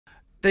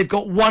they've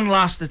got one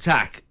last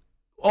attack.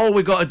 All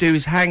we've got to do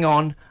is hang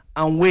on,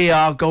 and we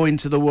are going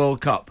to the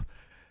World Cup.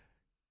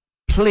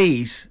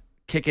 Please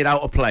kick it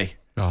out of play.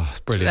 Oh, it's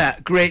brilliant. Yeah,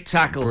 great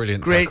tackle.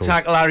 Brilliant great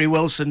tackle, Harry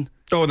Wilson.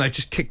 Oh, and they've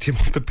just kicked him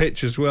off the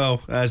pitch as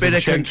well. Bit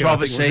of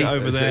controversy.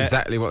 Over there.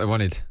 Exactly what they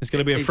wanted. It's going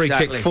to be a free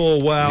kick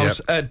for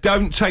Wales. Yep.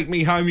 Don't Take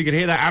Me Home. You can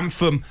hear that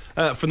anthem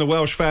from the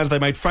Welsh fans. They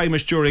made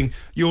famous during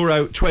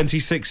Euro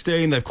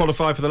 2016. They've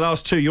qualified for the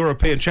last 2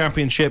 European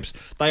Championships.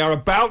 They are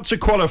about to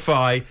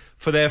qualify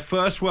for their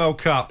first World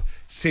Cup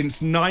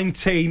since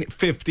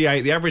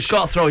 1958. The average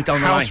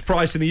house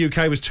price in the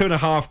UK was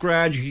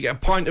 $2,500. You could get a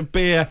pint of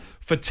beer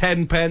for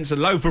 10 pence, a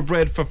loaf of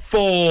bread for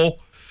 4.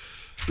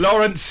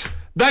 Lawrence,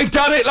 they've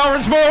done it,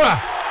 Lawrence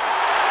Mora.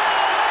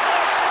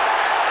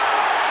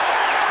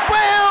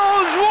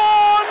 Wales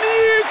won,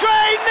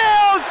 Ukraine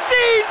nil.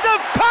 Scenes of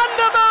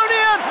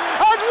pandemonium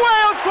as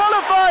Wales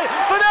qualify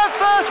for their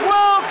first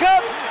World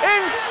Cup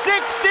in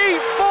 64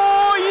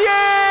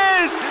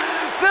 years.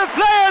 The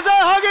players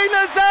are hugging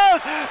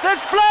themselves.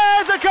 There's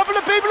flares. A couple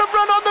of people have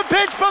run on the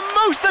pitch, but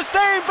most are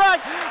staying back.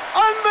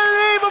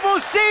 Unbelievable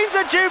scenes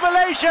of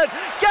jubilation.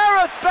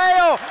 Gareth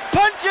Bale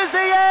punches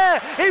the air.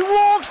 He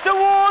walks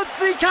towards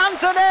the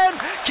canton end,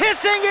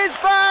 kissing his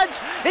badge.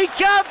 He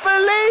can't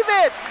believe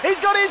it. He's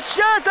got his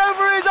shirt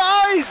over his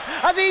eyes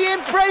as he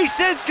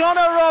embraces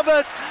Connor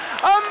Roberts.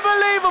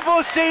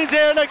 Unbelievable scenes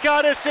here in the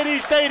Cardiff City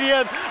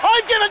Stadium.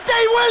 I've given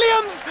Dave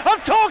Williams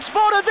of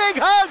talkSPORT a big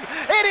hug.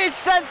 It is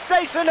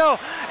sensational.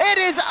 It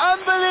is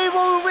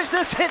unbelievable. We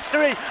witness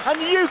history,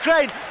 and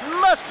Ukraine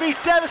must be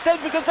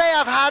devastated because they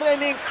have had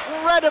an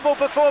incredible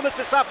performance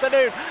this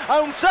afternoon,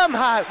 and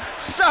somehow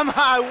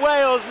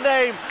Wales'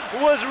 name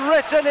was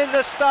written in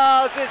the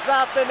stars this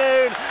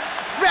afternoon.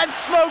 Red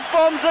smoke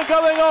bombs are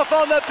going off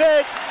on the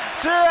pitch.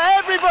 To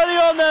everybody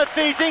on their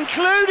feet,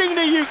 including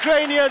the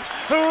Ukrainians,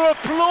 who are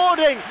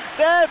applauding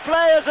their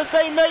players as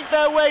they make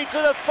their way to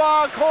the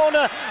far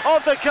corner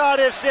of the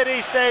Cardiff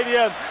City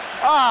Stadium.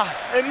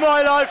 In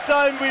my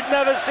lifetime, we've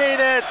never seen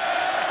it.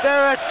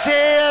 There are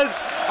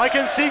tears. I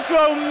can see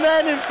grown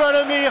men in front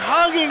of me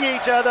hugging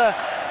each other.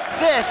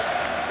 This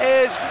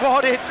is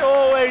what it's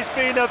always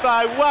been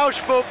about. Welsh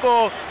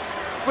football.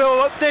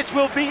 This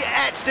will be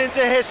etched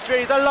into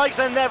history. The likes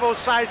of Neville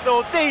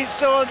Southall, Dean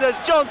Saunders,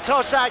 John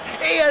Toshak,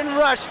 Ian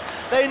Rush,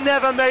 they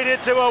never made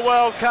it to a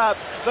World Cup.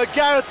 But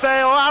Gareth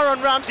Bale,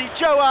 Aaron Ramsey,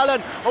 Joe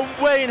Allen and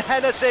Wayne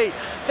Hennessy,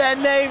 their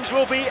names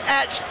will be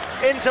etched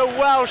into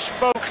Welsh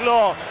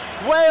folklore.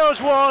 Wales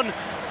 1,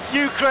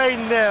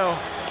 Ukraine 0.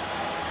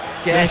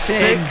 The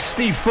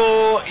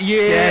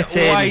 64-year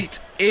wait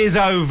is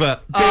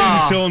over. Dean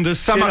Saunders,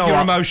 sum up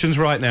your emotions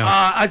right now.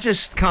 I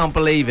just can't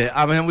believe it.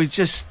 I mean,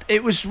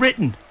 it was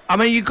written. I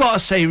mean, you've got to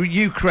say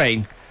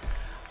Ukraine.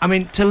 I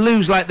mean, to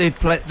lose like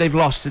they've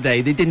lost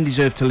today, they didn't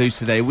deserve to lose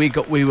today. We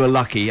were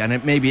lucky,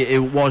 and maybe it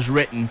was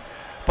written.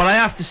 But I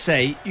have to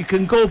say, you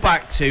can go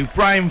back to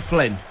Brian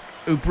Flynn,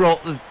 who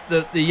brought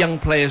the young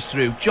players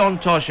through. John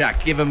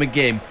Toshak, give him a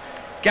game.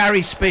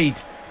 Gary Speed,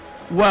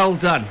 well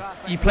done.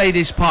 He played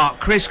his part.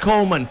 Chris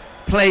Coleman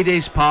played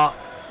his part.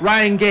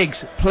 Ryan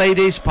Giggs played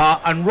his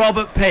part, and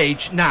Robert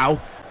Page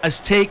now has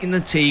taken the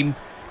team,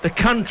 the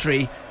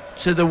country,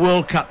 to the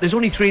World Cup. There's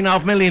only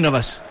 3.5 million of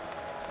us,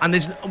 and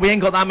we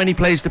ain't got that many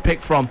players to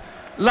pick from.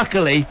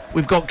 Luckily,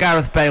 we've got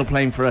Gareth Bale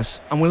playing for us,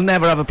 and we'll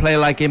never have a player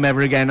like him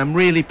ever again. I'm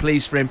really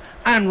pleased for him.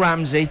 And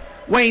Ramsey,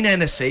 Wayne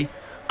Hennessy,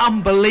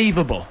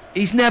 unbelievable.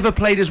 He's never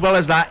played as well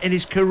as that in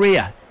his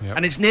career,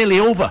 and it's nearly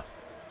over.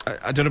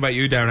 I don't know about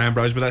you, Darren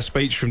Ambrose, but that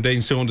speech from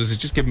Dean Saunders has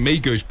just given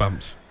me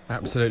goosebumps.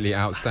 Absolutely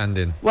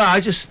outstanding.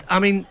 Well, I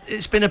mean,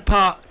 it's been a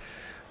part.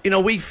 You know,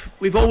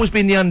 we've always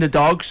been the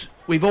underdogs.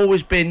 We've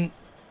always been.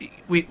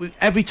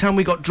 Every time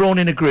we got drawn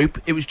in a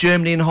group, it was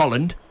Germany and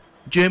Holland,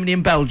 Germany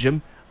and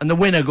Belgium, and the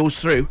winner goes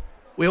through.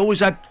 We always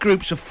had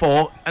groups of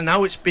 4, and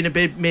now it's been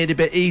made a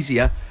bit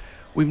easier.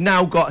 We've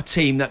now got a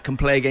team that can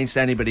play against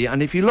anybody.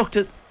 And if you looked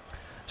at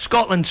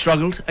Scotland,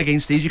 struggled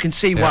against these, you can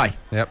see why.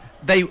 Yep.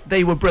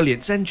 They were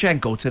brilliant.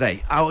 Zinchenko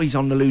today, how he's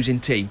on the losing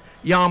team.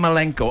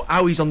 Yarmolenko,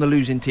 how he's on the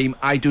losing team,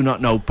 I do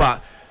not know.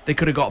 But they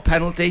could have got a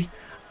penalty,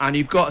 and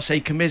you've got to say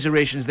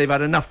commiserations. They've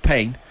had enough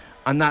pain,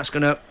 and that's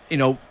going to,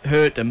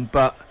 hurt them.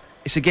 But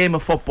it's a game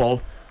of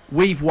football.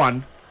 We've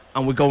won,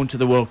 and we're going to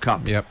the World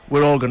Cup. Yep.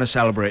 We're all going to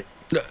celebrate.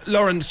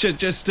 Lawrence,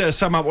 just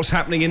sum up what's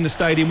happening in the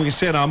stadium. We can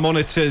see on our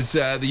monitors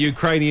the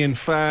Ukrainian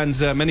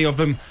fans, many of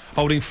them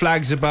holding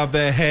flags above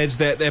their heads.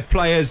 Their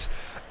players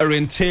are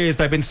in tears.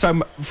 They've been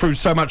through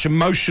so much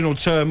emotional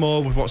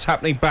turmoil with what's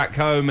happening back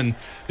home and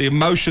the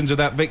emotions of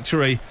that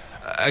victory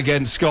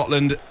against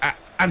Scotland.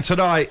 And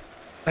tonight,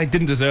 they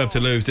didn't deserve to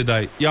lose, did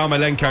they?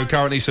 Yarmolenko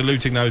currently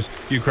saluting those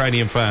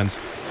Ukrainian fans.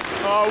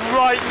 Oh,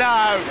 right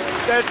now,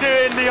 they're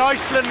doing the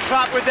Iceland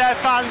trap with their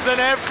fans,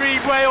 and every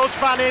Wales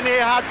fan in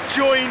here has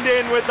joined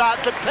in with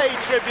that to pay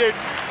tribute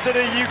to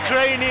the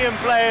Ukrainian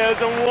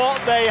players and what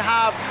they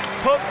have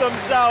put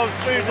themselves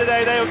through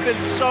today. They have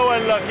been so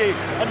unlucky.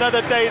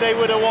 Another day they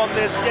would have won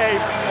this game.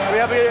 We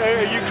have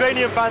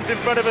Ukrainian fans in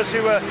front of us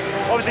who were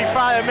obviously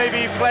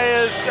maybe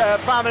players,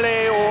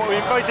 family, or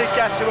invited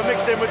guests who were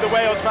mixed in with the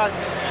Wales fans.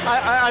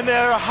 And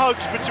there are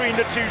hugs between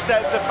the two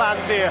sets of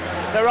fans here.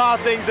 There are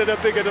things that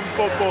are bigger than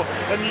football,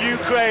 and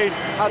Ukraine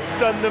have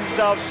done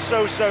themselves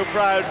so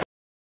proud.